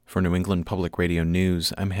For New England Public Radio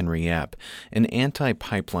News, I'm Henry Yap. An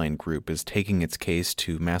anti-pipeline group is taking its case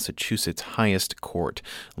to Massachusetts' highest court.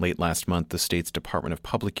 Late last month, the state's Department of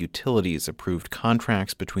Public Utilities approved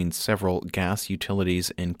contracts between several gas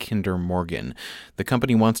utilities and Kinder Morgan. The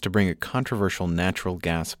company wants to bring a controversial natural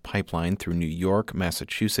gas pipeline through New York,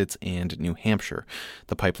 Massachusetts, and New Hampshire.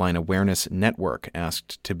 The Pipeline Awareness Network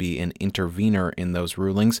asked to be an intervener in those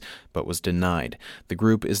rulings, but was denied. The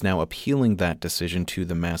group is now appealing that decision to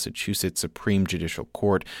the Massachusetts Supreme Judicial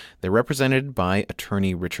Court. They're represented by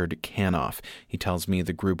attorney Richard Kanoff. He tells me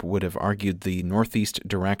the group would have argued the Northeast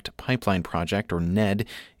Direct Pipeline Project, or NED,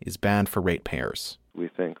 is bad for ratepayers. We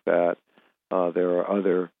think that there are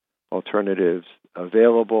other alternatives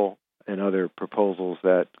available and other proposals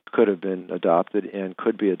that could have been adopted and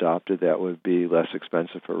could be adopted that would be less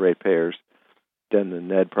expensive for ratepayers than the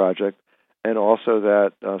NED project. And also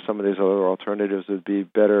that some of these other alternatives would be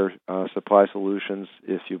better supply solutions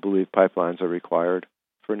if you believe pipelines are required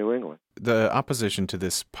for New England. The opposition to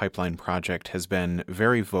this pipeline project has been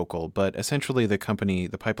very vocal, but essentially the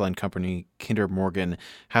pipeline company, Kinder Morgan,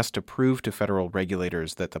 has to prove to federal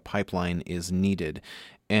regulators that the pipeline is needed.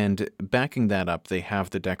 And backing that up, they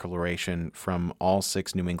have the declaration from all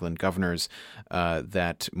 6 New England governors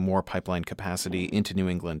that more pipeline capacity into New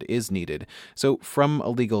England is needed. So from a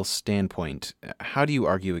legal standpoint, how do you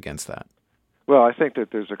argue against that? Well, I think that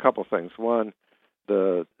there's a couple things. One,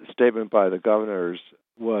 the statement by the governors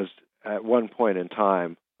was at one point in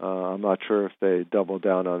time, I'm not sure if they doubled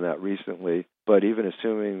down on that recently, but even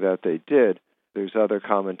assuming that they did, there's other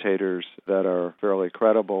commentators that are fairly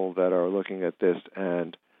credible that are looking at this,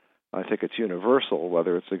 and I think it's universal,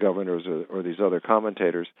 whether it's the governors or these other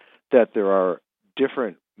commentators, that there are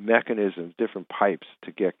different mechanisms, different pipes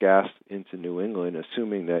to get gas into New England,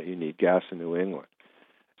 assuming that you need gas in New England.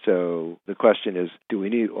 So the question is, do we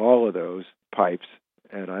need all of those pipes?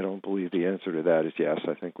 And I don't believe the answer to that is yes.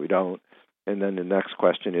 I think we don't. And then the next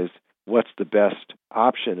question is, what's the best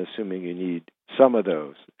option, assuming you need some of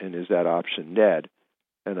those? And is that option NED?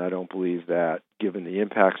 And I don't believe that, given the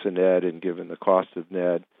impacts of NED and given the cost of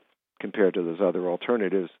NED compared to those other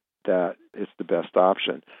alternatives, that it's the best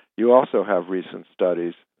option. You also have recent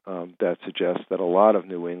studies that suggest that a lot of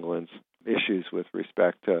New England's issues with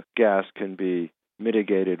respect to gas can be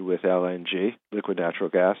mitigated with LNG, liquid natural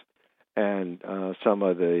gas. And some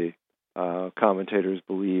of the commentators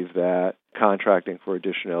believe that contracting for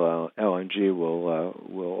additional LNG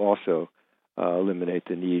will also eliminate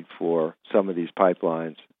the need for some of these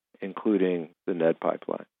pipelines, including the NED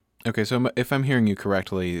pipeline. Okay, so if I'm hearing you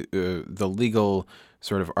correctly, the legal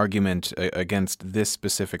sort of argument against this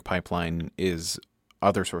specific pipeline is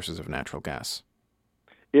other sources of natural gas.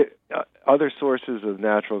 Other sources of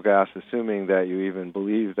natural gas, assuming that you even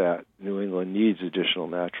believe that New England needs additional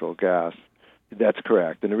natural gas. That's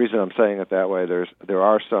correct. And the reason I'm saying it that way, there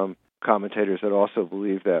are some commentators that also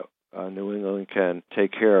believe that New England can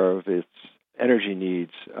take care of its energy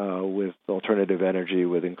needs with alternative energy,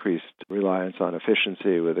 with increased reliance on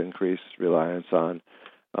efficiency, with increased reliance on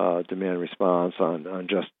demand response, on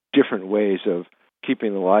just different ways of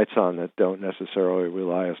keeping the lights on that don't necessarily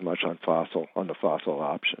rely as much on the fossil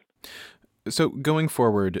option. So going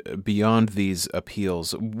forward, beyond these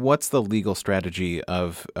appeals, what's the legal strategy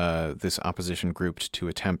of this opposition group to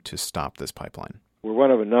attempt to stop this pipeline? We're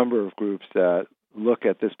one of a number of groups that look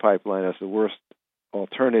at this pipeline as the worst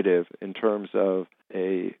alternative in terms of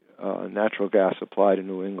a natural gas supply to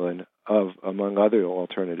New England, among other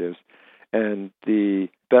alternatives. And the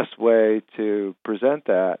best way to present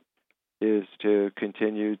that is to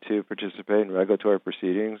continue to participate in regulatory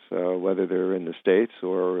proceedings, whether they're in the states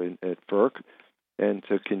or at FERC, and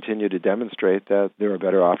to continue to demonstrate that there are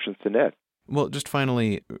better options to NED. Well, just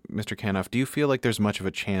finally, Mr. Kanoff, do you feel like there's much of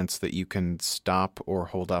a chance that you can stop or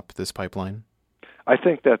hold up this pipeline? I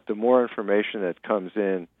think that the more information that comes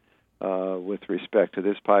in with respect to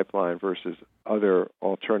this pipeline versus other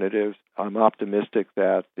alternatives, I'm optimistic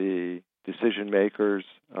that the decision makers,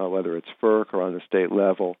 whether it's FERC or on the state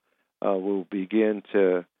level, will begin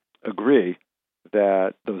to agree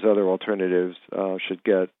that those other alternatives should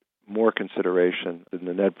get more consideration than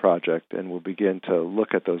the NED project, and will begin to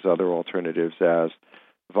look at those other alternatives as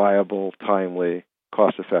viable, timely,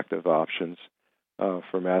 cost-effective options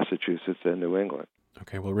for Massachusetts and New England.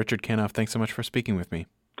 Okay, well, Richard Kanoff, thanks so much for speaking with me.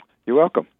 You're welcome.